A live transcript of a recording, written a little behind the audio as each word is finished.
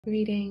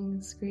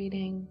Greetings,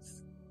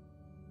 greetings.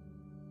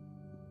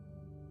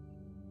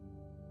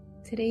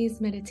 Today's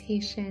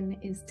meditation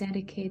is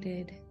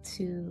dedicated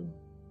to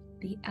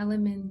the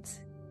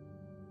element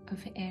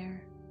of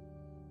air.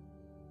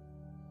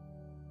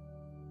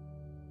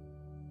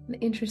 The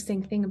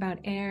interesting thing about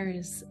air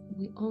is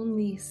we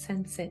only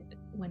sense it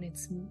when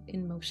it's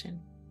in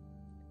motion.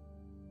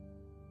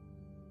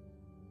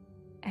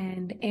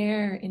 And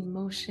air in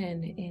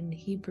motion in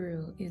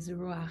Hebrew is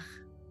ruach.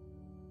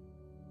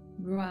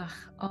 Ruach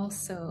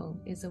also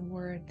is a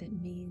word that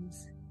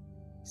means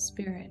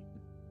spirit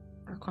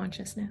or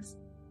consciousness,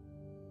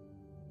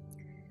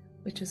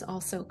 which is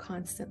also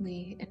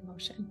constantly in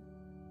motion.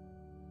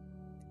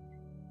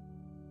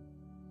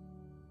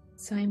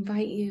 So I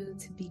invite you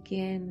to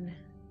begin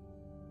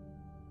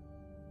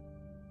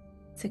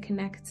to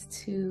connect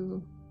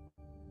to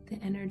the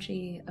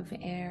energy of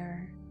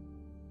air,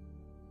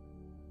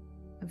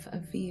 of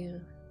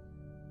aviv,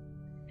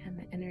 and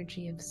the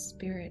energy of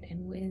spirit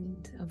and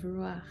wind, of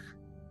ruach,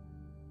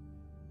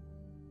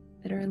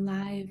 that are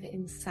alive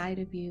inside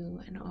of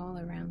you and all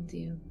around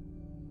you,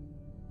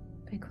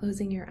 by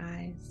closing your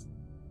eyes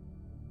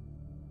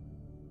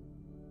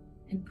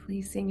and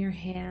placing your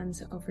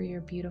hands over your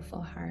beautiful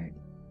heart.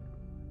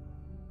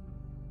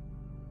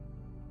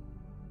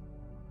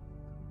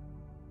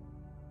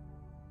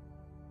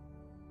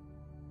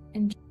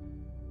 And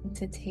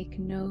to take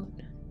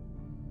note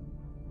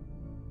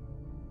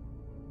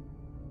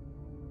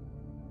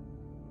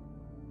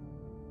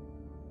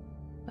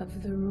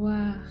of the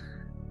ruach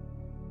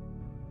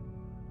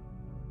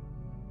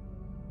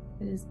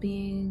that is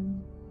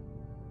being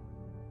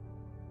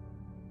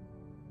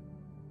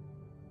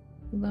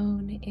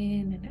blown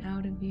in and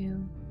out of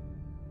you.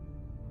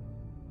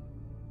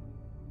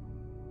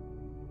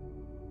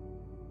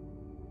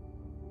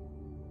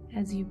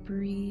 As you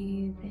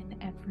breathe in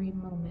every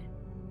moment.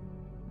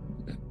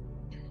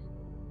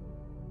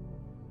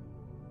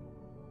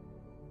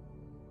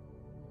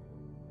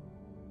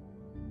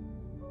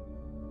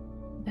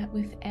 That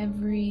with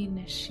every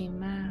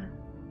neshima,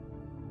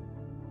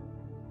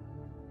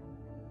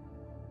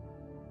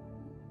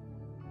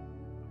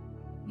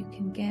 you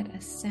can get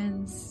a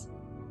sense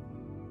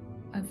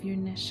of your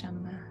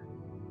neshama.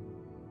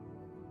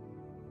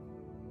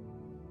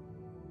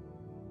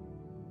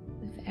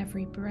 With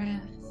every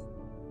breath,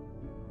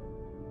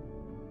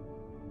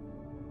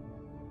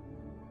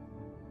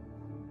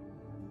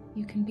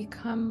 you can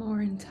become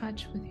more in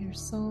touch with your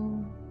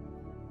soul.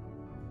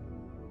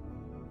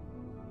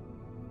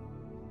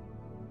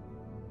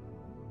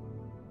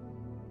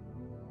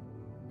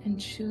 And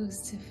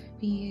choose to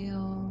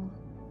feel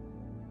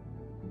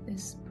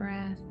this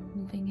breath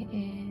moving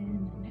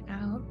in and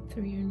out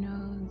through your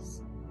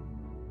nose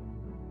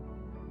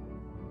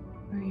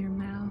or your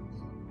mouth.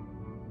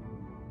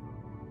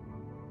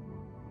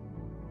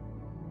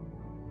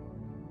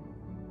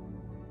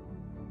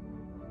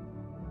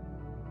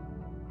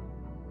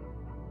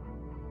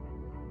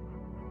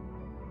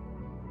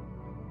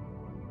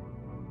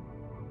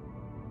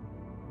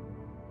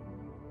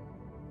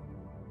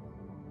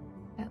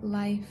 That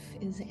life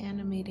is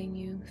animating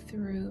you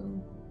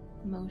through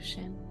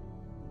motion.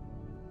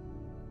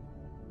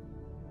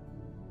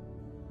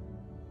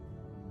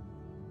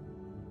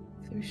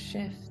 Through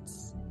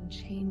shifts and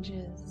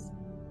changes.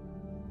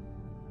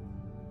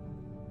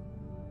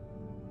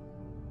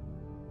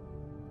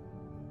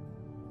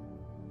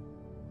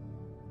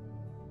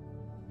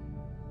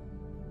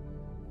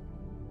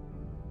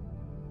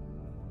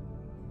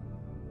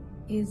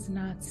 Is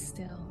not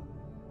still.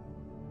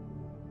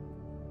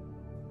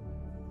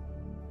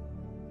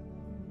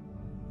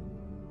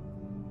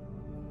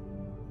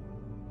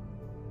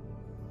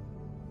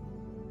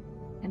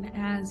 And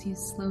as you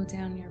slow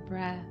down your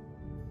breath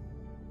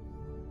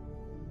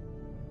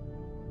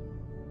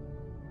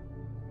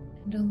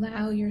and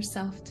allow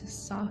yourself to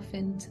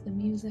soften to the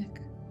music,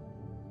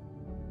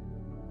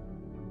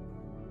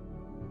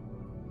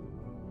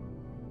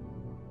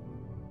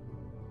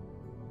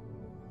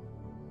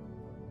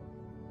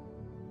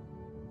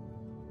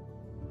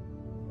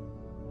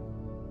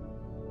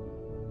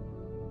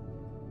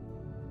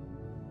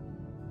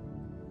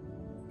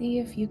 see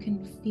if you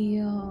can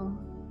feel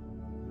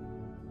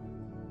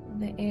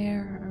the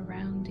air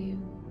around you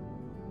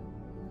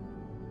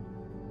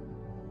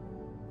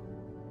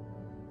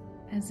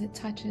as it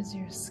touches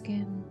your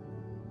skin.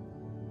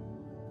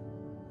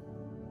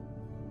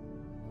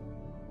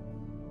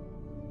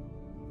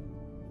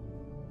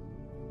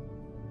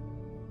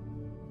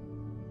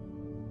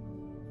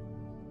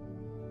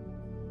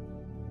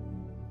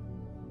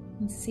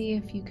 And see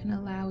if you can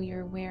allow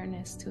your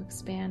awareness to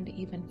expand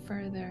even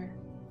further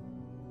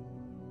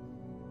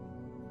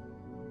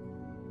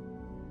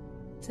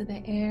to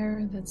the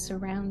air that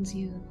surrounds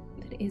you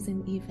that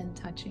isn't even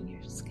touching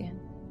your skin.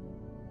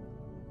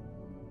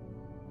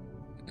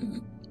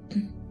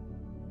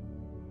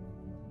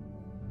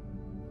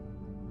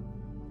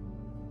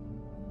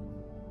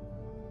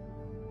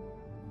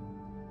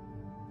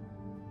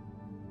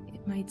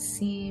 It might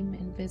seem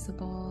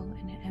invisible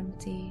and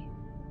empty,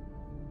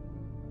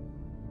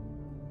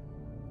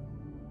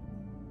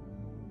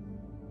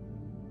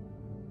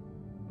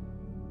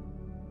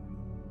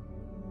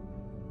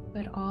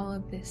 but all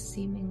of this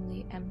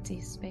seemingly empty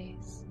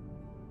space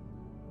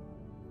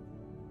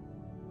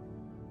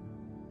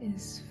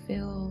is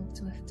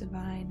filled with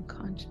divine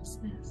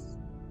consciousness.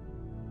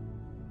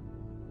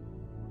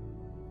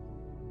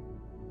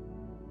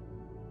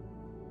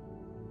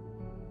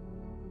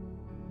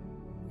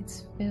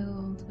 It's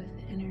filled with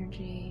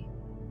energy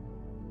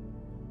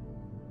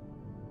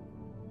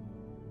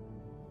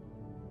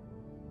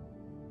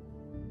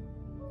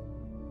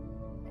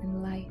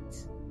and light.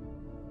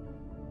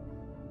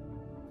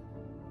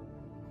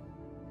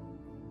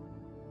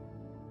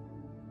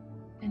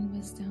 And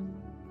wisdom.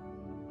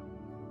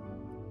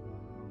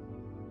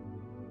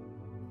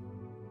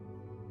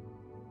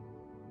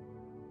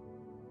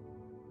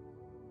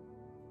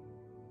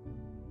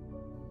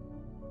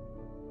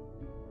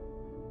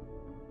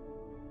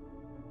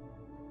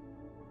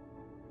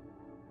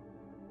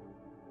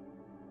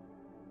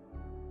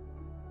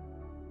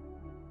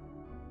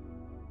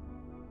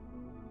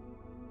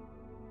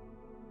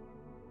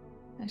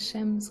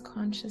 Hashem's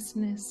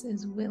consciousness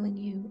is willing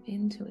you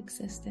into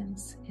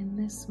existence in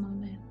this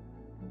moment.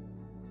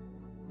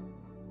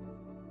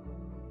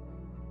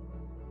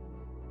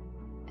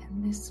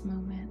 And this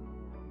moment.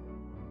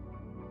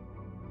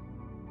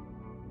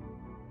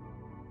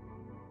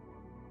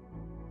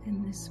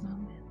 In this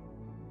moment.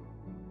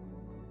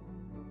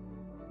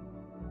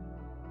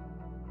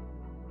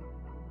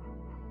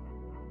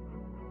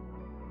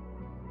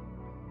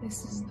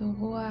 This is the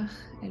Ruach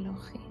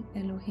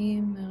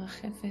Elohim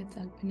merachefet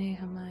al pnei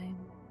hamayim.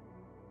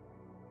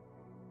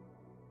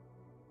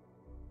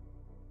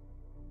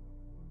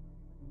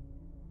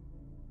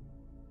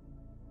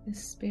 The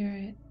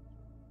Spirit,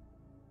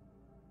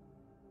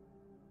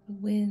 the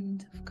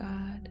wind of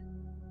God,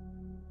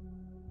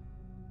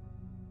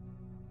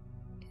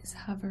 is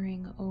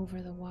hovering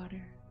over the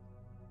water.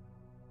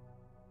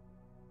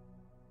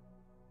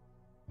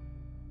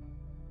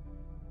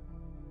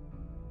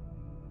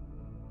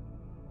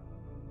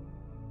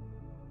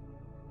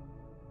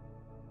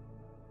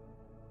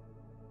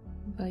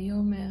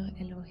 Vayomer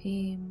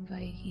Elohim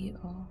vayhi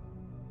or.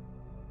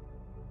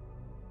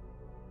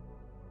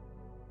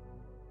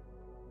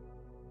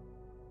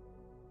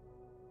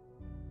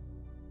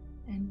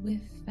 And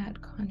with that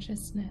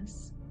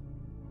consciousness,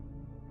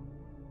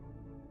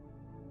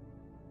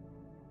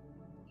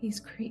 He's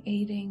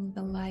creating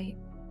the light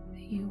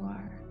that you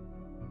are,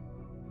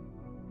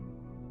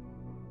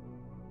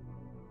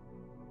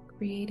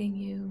 creating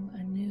you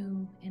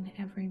anew in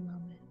every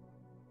moment.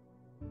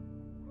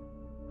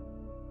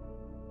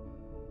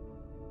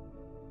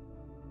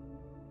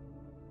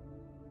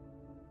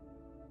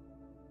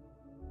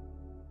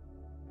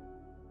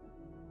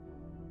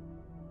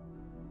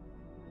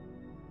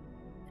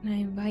 And I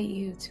invite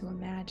you to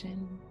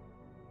imagine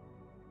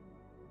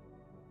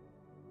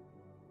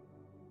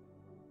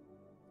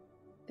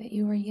that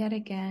you are yet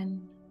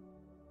again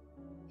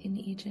in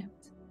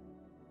Egypt,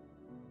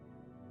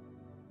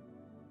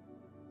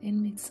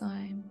 in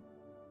Mitzrayim,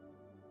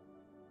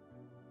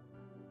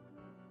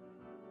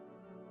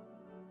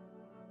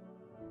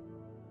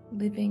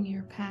 living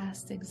your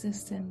past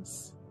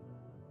existence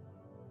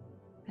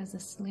as a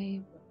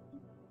slave.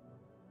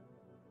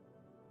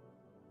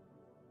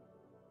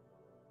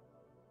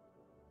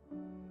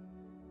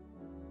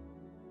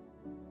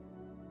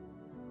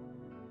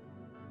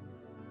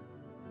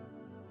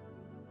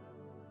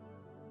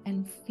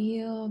 And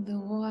feel the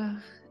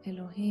Ruach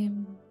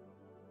Elohim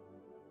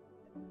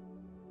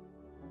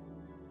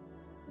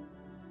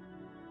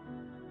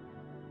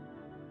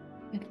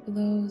that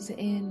blows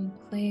in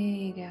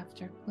plague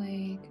after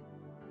plague.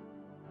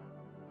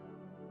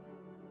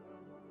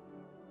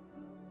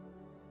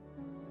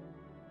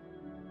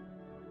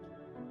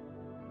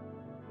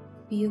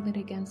 Feel it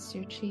against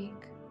your cheek.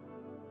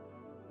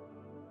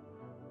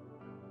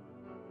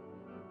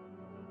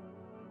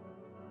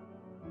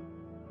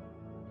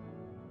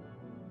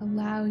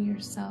 Allow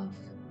yourself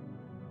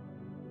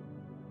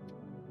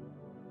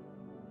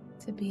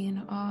to be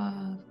in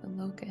awe of the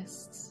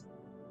locusts,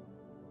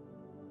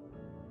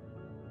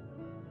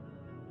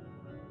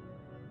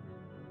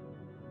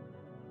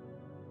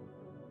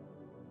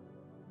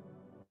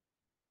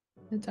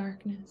 the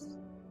darkness,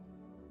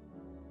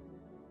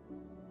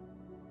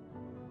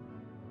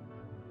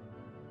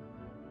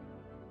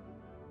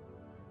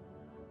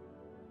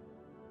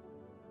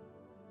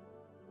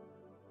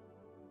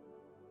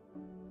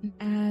 and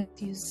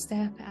as you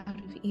step out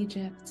of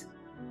Egypt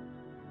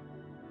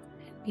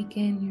and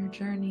begin your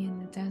journey in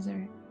the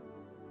desert,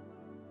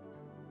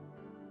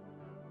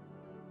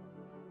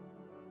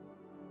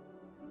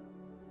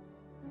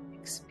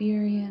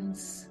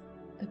 experience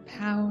the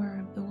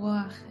power of the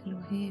Ruach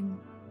Elohim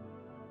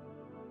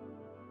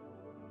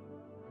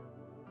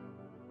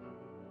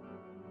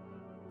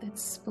that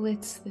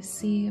splits the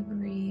sea of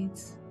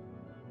reeds.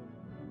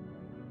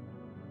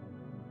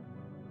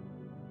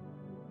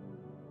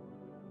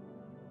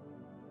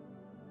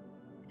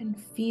 And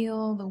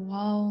feel the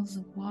walls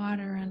of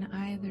water on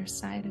either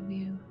side of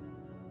you.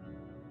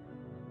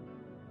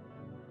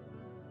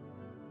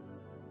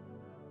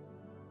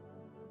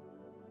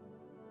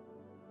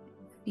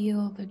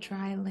 feel the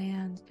dry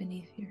land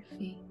beneath your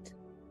feet.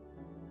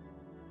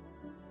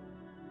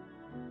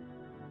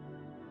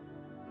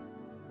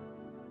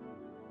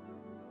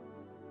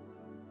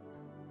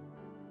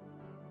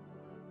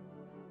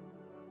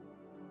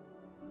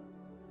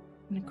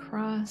 And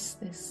across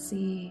this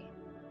sea,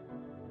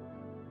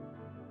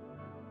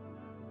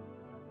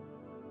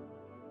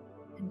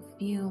 and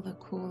feel the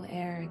cool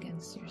air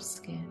against your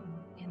skin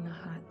in the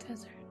hot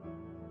desert.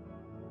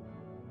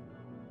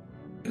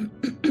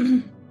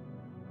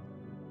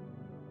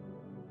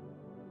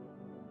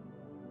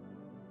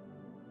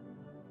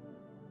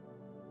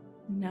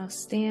 Now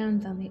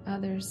stand on the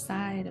other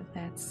side of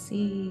that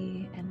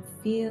sea and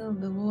feel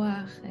the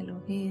Ruach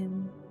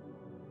Elohim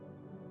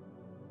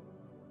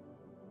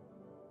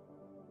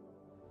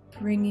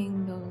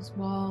bringing those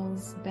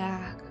walls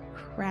back,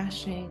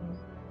 crashing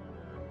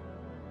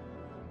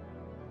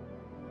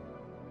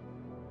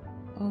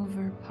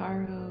over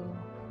Paro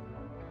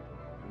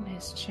and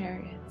his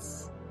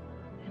chariots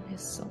and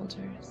his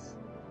soldiers.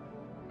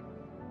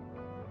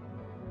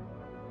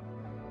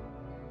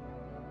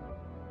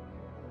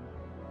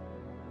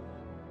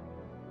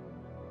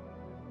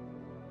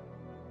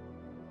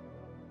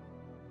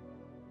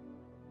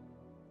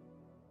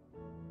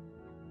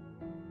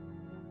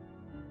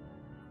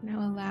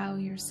 Now allow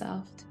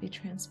yourself to be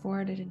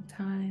transported in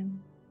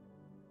time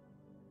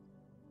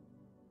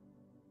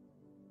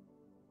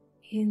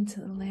into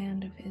the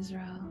land of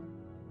Israel.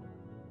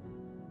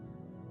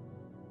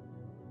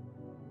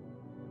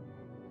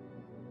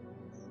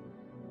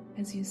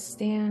 As you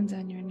stand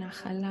on your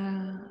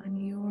Nachala, on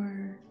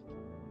your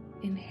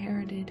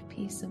inherited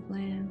piece of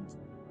land,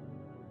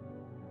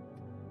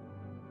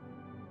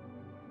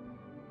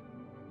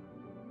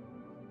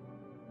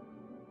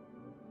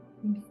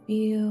 and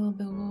feel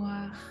the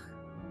Ruach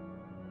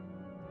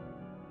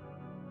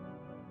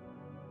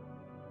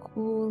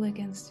cool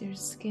against your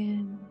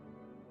skin.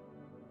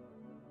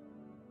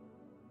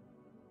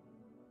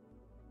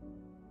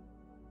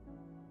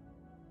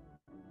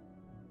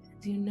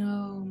 As you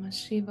know,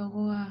 Mashiva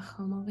Ruach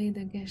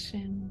Omorida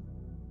Geshem,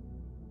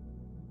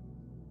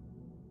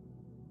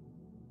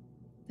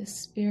 the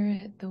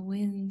spirit, the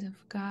wind of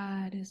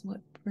God is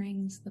what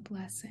brings the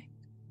blessing.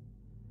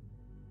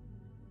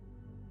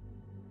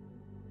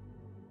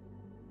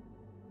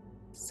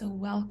 So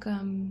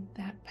welcome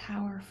that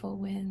powerful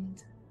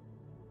wind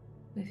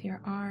with your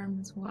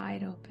arms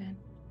wide open.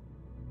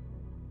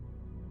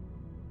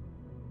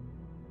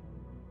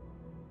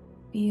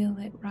 Feel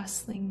it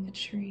rustling the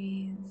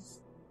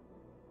trees.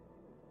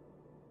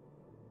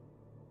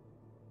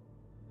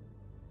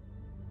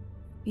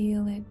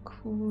 Feel it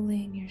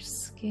cooling your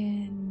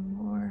skin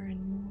more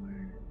and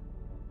more.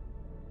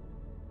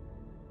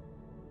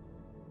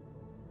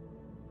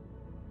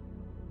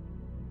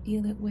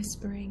 Feel it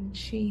whispering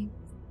cheeks,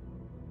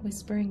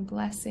 whispering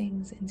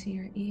blessings into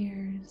your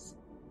ears,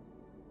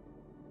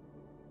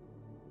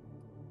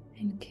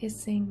 and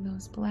kissing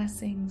those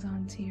blessings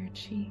onto your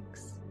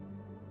cheeks.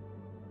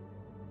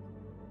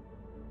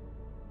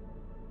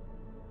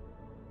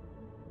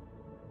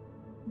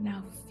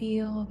 Now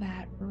feel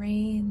that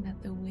rain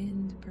that the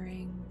wind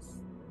brings,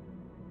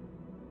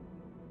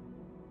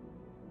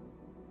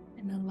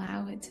 and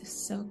allow it to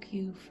soak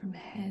you from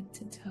head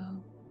to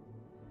toe.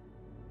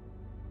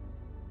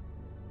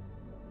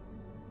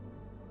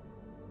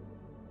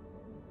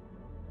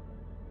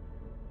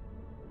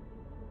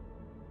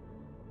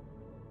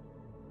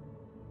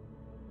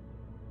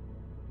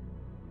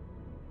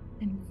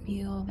 And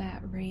feel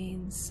that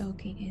rain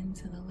soaking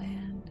into the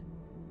land.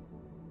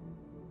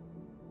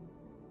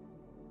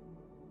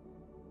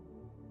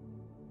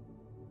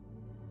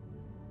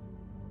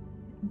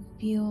 And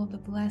feel the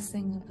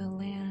blessing of the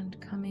land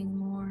coming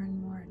more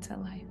and more to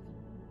life.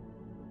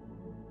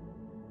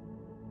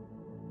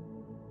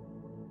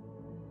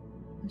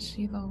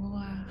 Mashiva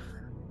Ruach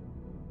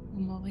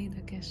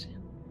Umorida Geshem.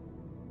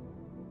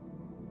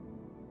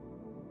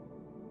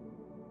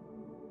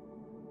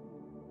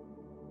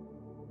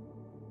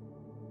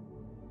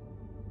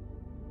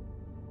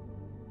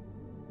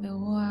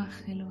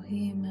 ורוח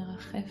אלוהים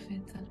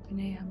מרחפת על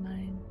פני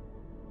המים.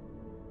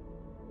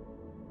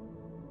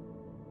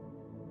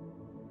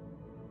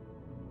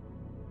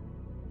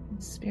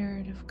 The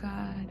Spirit of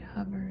God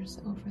hovers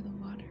over the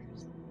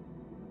waters.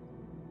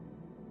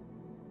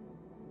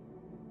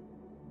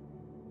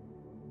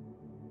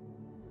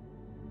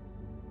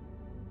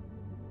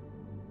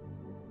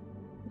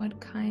 What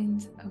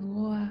kind of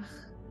ruach,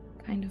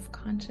 kind of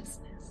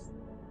consciousness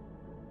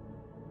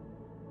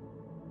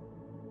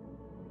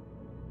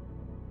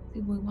do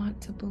we want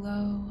to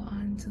blow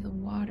onto the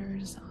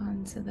waters,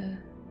 onto the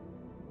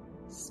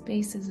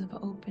spaces of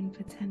open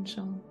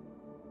potential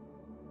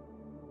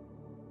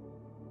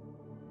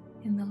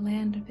in the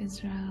land of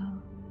Israel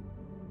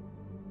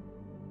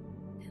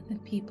and the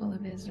people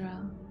of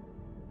Israel?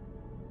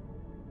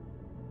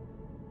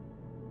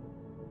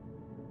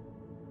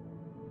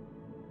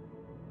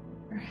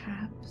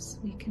 Perhaps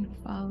we can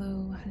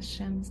follow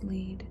Hashem's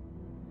lead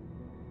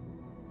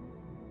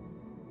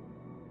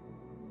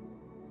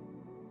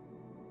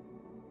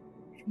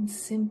and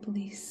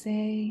simply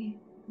say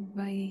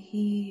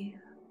Vayehi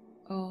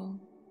O.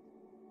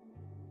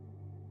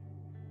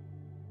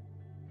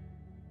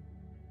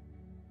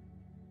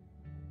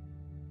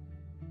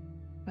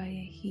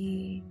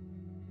 Vayehi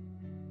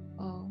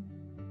O.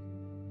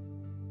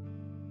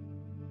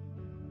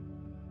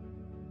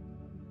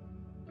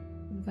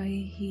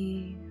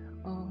 Vayehi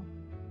O.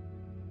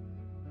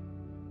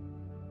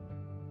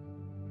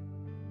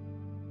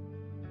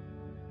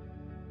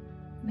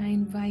 And I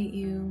invite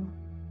you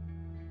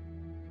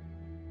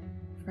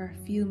for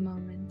a few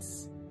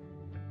moments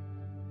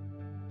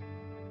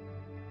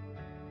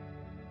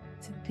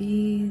to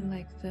be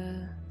like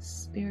the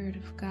Spirit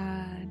of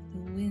God,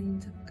 the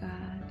wind of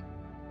God,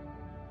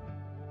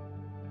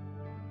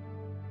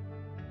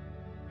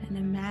 and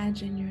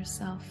imagine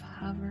yourself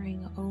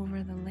hovering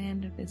over the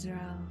land of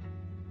Israel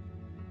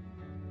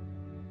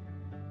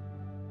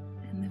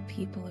and the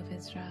people of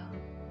Israel.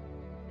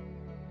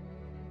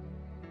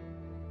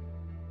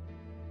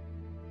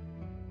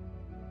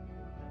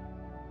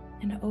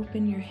 And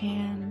open your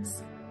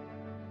hands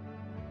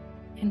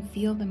and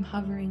feel them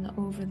hovering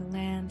over the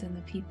land and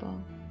the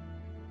people.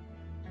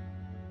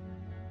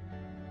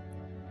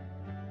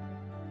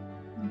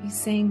 Be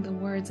saying the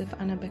words of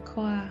Ana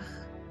Bekoach,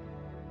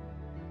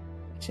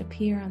 which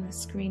appear on the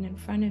screen in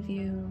front of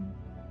you,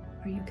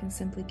 or you can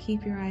simply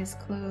keep your eyes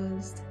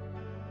closed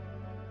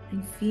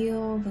and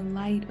feel the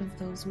light of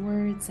those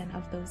words and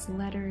of those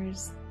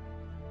letters,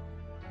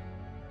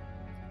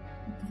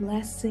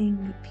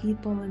 blessing the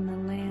people in the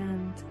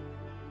land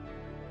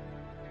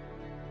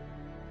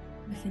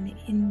with an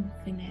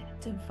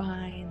infinite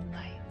divine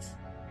light.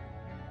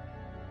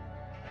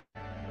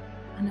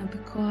 Ana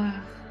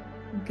bekoach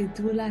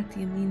gedulat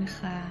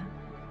yamincha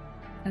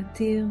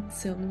atir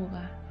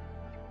tzerura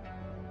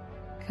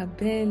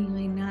kabel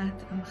rinat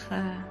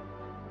amcha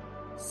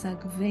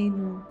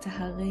sagvenu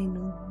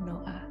taharenu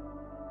noa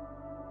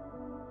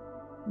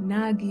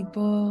na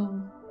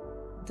gibor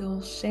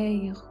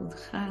dorshei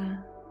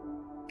yechudcha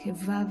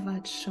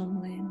kevavat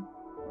shomrem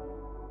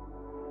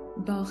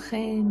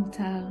barchem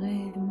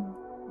tarem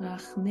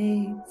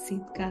rachmei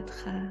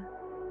tzidkatcha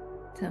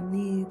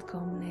tamid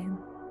komlem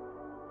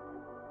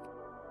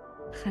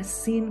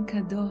חסין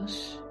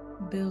קדוש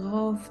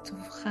ברוב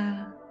טובך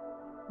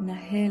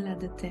נהל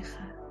עדתך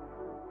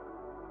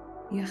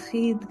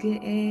יחיד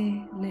גאה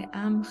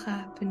לעמך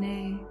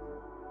פני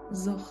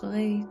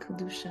זוכרי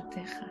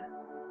קדושתך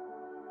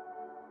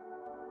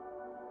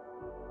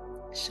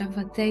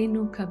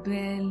שבתנו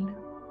קבל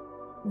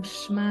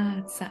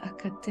ושמע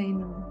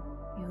צעקתנו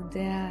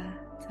יודע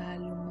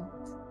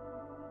תעלומות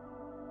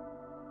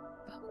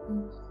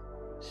ברוך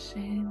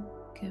שם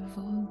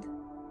כבוד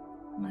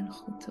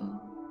מלכותו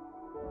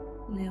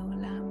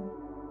לעולם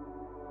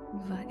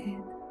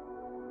ועד.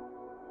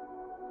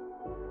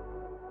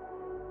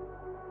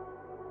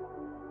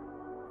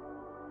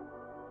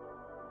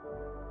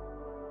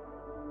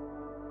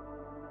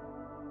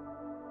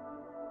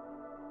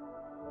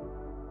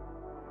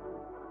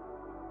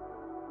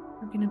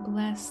 We're going to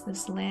bless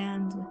this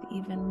land with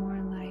even more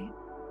light.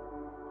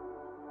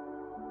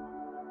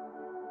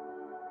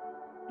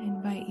 I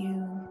invite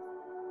you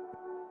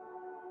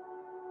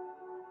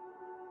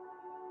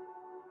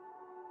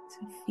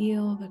to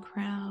feel the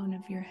crown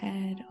of your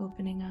head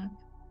opening up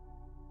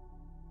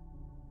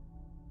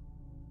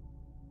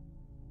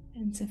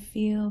and to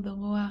feel the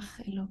Ruach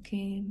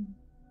Elokim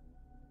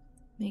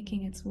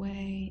making its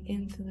way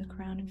into the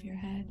crown of your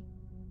head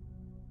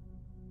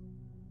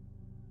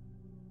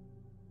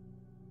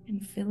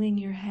and filling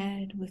your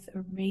head with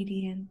a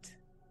radiant,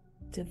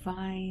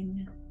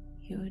 divine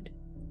Yud.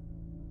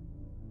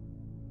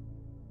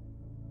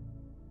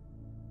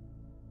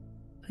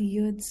 A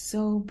Yud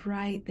so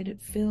bright that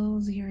it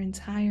fills your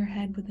entire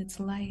head with its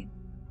light.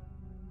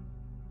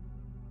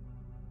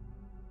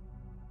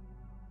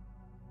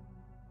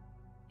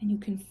 And you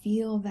can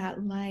feel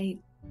that light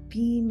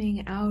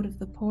beaming out of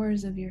the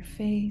pores of your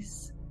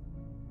face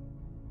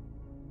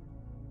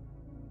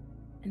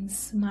and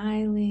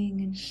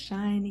smiling and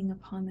shining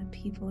upon the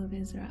people of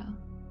Israel.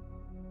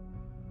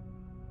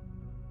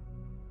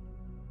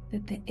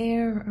 That the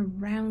air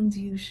around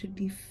you should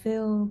be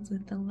filled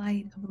with the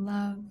light of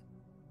love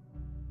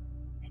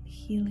and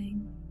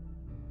healing.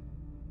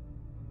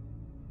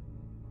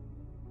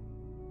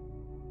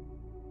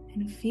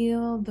 And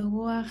feel the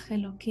Ruach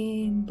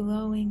Elokim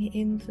blowing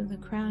into the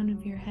crown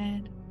of your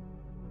head,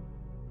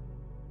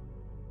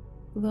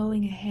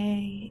 blowing a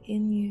hay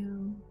in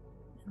you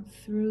and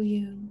through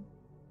you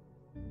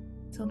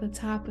till the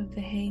top of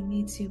the hay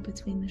meets you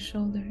between the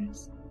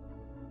shoulders.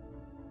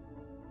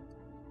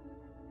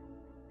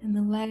 And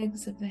the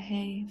legs of the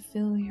hay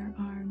fill your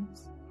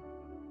arms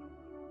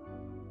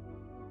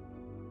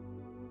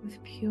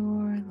with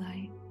pure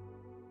light.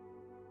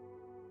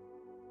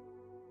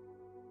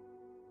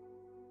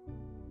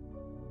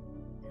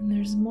 And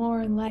there's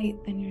more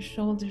light than your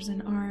shoulders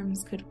and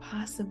arms could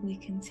possibly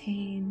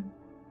contain.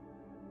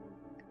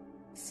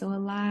 So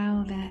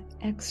allow that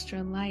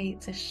extra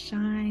light to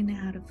shine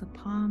out of the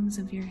palms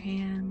of your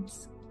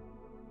hands.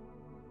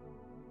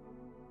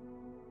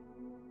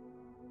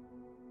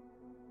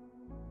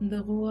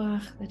 The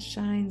ruach that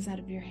shines out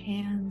of your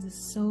hands is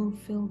so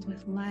filled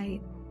with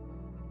light.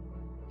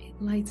 It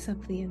lights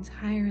up the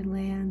entire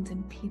land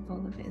and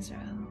people of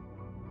Israel.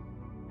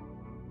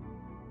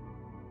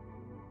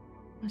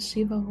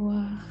 Mashiva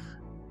ruach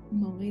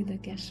morida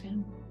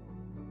geshem.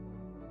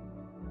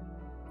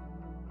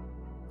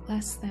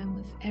 Bless them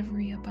with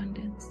every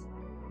abundance.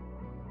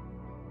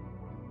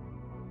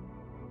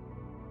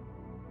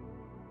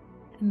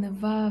 And the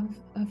Vav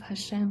of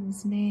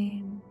Hashem's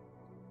name,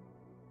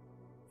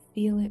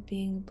 feel it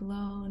being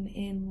blown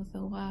in with the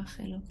Ruach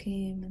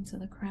Elokim into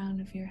the crown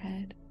of your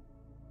head.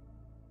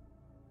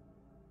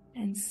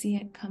 And see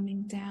it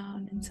coming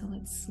down until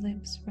it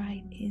slips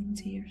right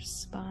into your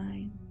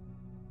spine.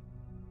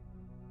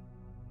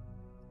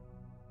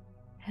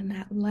 And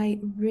that light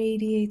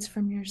radiates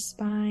from your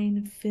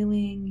spine,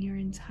 filling your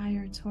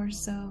entire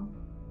torso.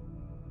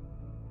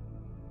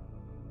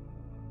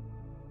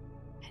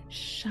 And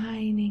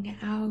shining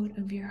out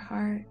of your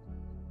heart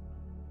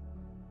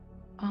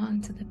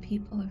onto the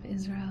people of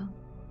Israel.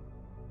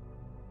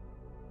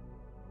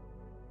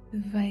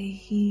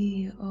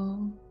 Vayhi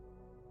O.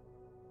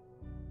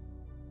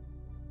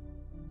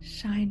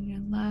 Shine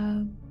your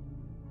love,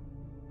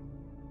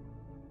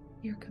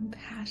 your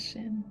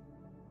compassion,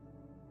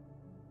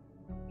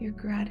 your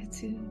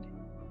gratitude,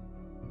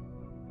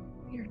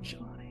 your joy.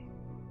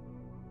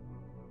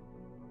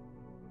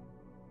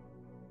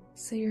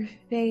 So your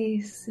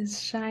face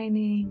is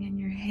shining and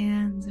your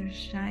hands are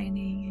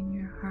shining and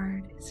your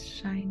heart is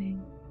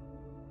shining.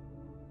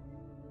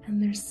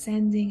 And they're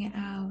sending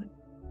out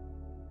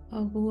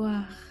a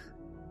ruach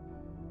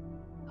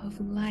of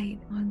light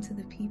onto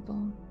the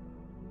people.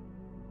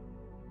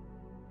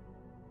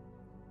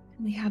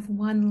 And we have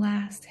one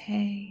last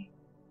hey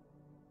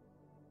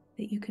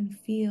that you can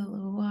feel a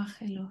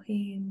ruach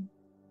Elohim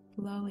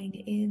blowing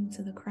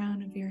into the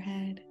crown of your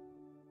head.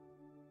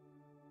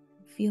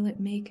 Feel it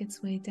make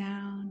its way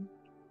down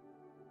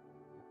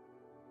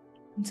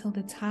until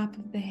the top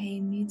of the hay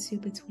meets you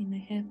between the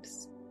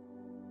hips,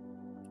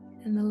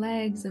 and the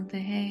legs of the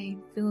hay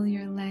fill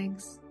your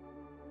legs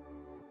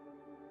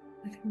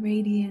with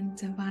radiant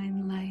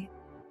divine light,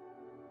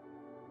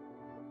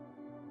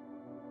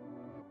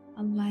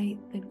 a light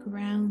that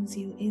grounds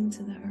you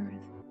into the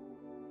earth,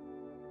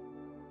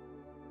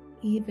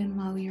 even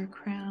while your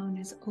crown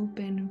is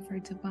open for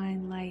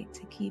divine light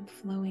to keep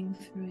flowing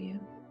through you.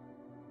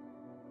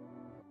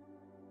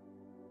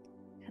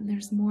 And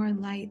there's more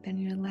light than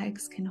your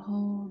legs can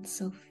hold,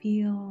 so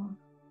feel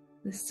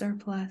the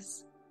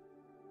surplus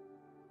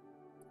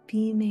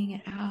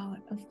beaming out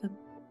of the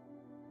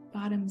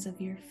bottoms of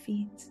your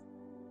feet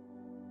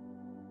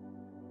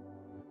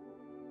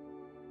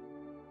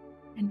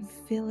and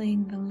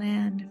filling the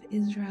land of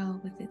Israel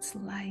with its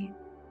light.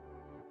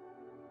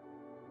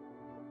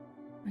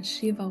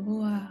 Mashiva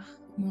ruach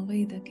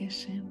morida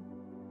geshem.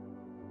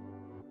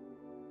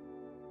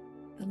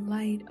 The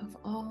light of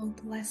all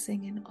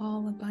blessing and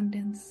all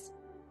abundance.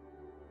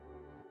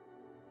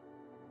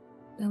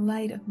 The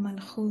light of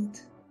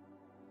Malchut,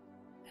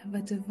 of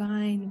a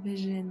divine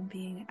vision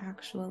being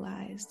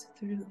actualized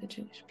through the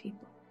Jewish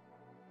people.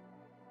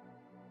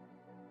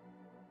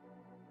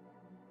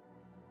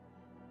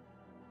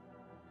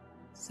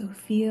 So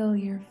feel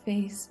your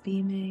face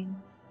beaming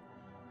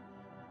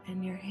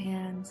and your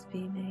hands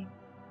beaming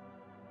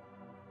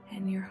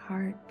and your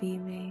heart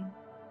beaming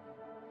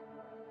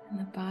and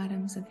the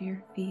bottoms of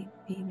your feet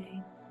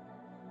beaming,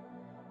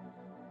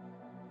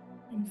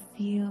 and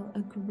feel a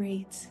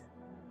great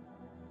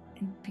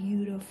and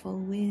beautiful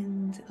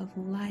wind of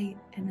light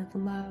and of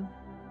love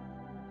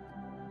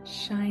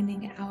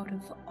shining out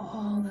of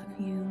all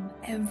of you.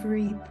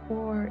 Every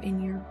pore in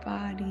your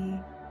body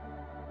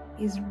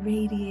is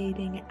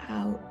radiating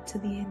out to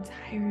the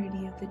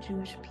entirety of the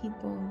Jewish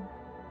people.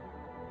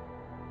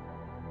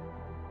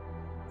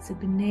 To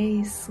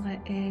Bnei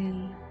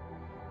Israel,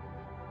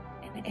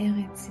 in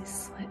Eretz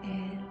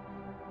Yisrael,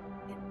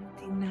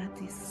 in Medinat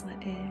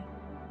Yisrael,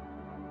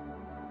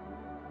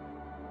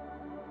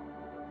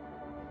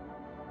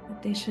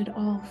 that they should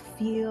all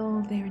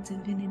feel their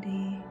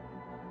divinity,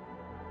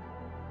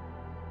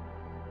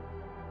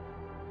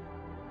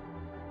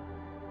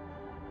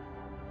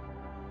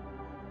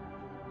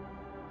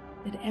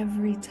 that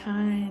every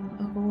time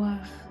a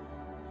ruach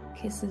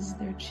kisses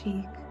their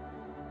cheek,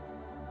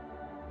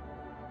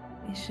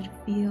 they should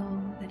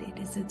feel that it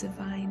is a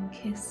divine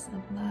kiss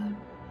of love.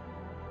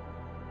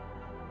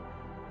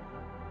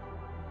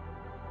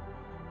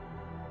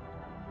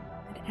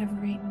 That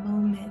every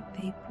moment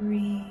they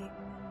breathe,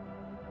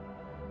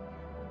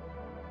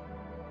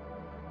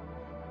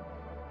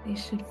 they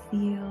should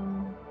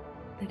feel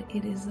that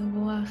it is the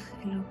Ruach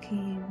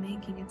Elokim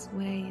making its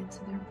way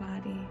into their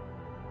body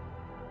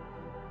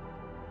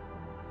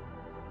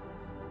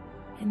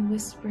and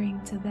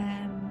whispering to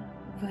them,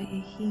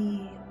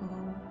 Vayehi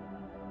O.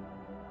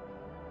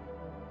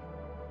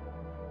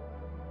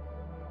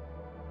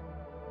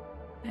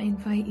 I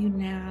invite you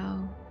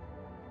now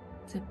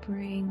to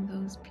bring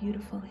those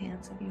beautiful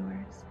hands of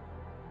yours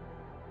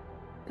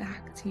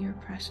back to your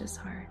precious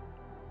heart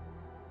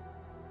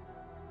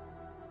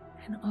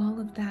and all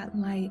of that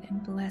light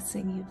and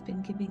blessing you've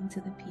been giving to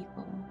the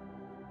people,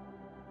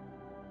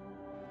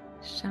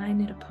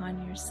 shine it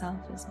upon yourself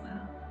as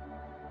well.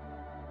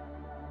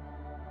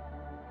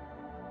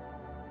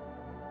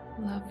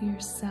 Love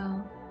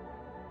yourself.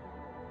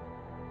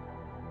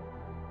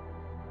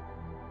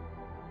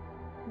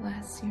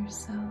 Bless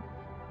yourself.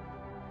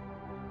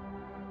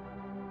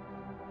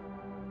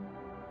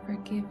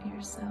 Forgive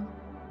yourself.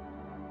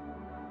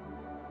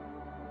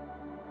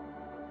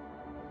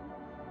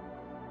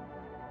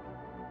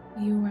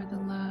 You are the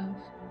love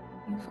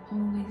you've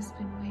always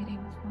been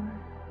waiting for.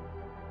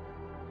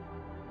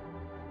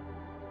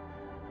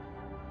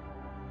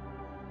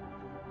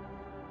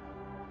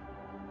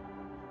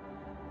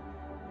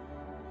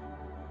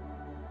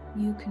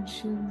 You can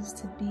choose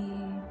to be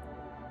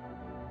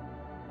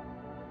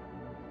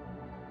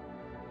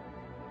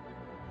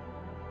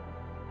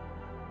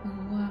the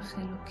Ruach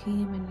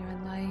Elokim in your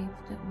life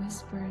that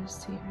whispers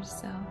to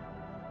yourself,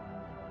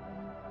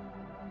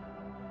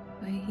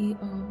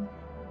 Vahi'o,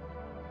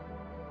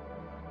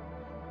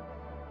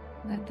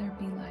 let there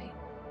be light.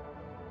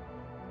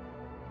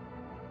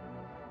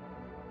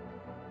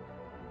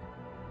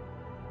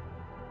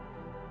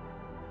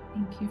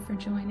 Thank you for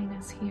joining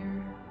us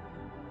here.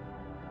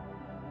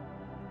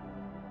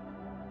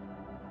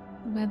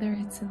 Whether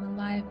it's in the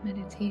live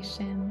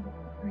meditation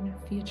or in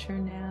a future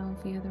now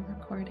via the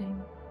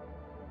recording.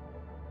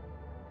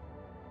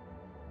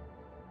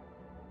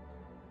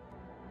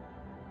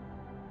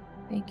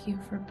 Thank you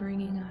for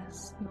bringing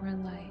us your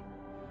light,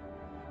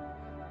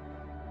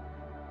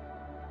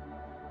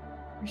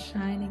 for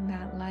shining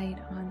that light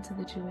onto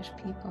the Jewish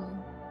people,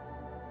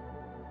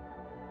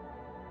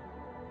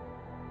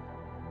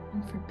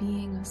 and for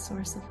being a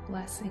source of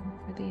blessing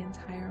for the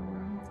entire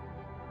world.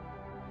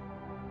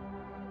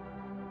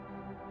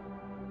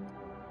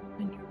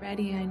 When you're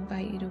ready, I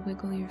invite you to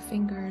wiggle your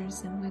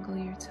fingers and wiggle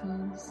your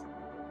toes.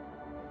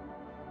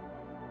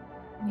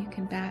 You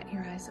can bat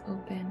your eyes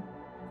open.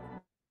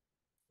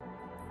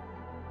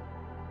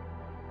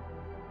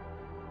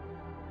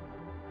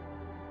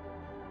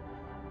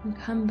 And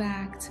come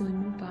back to a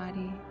new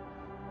body,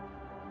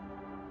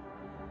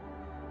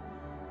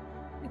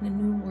 in a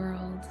new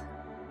world,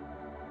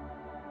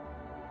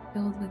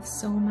 filled with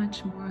so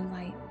much more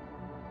light,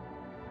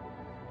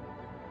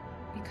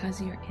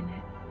 because you're in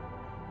it.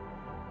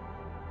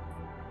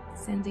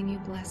 Sending you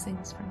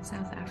blessings from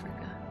South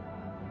Africa.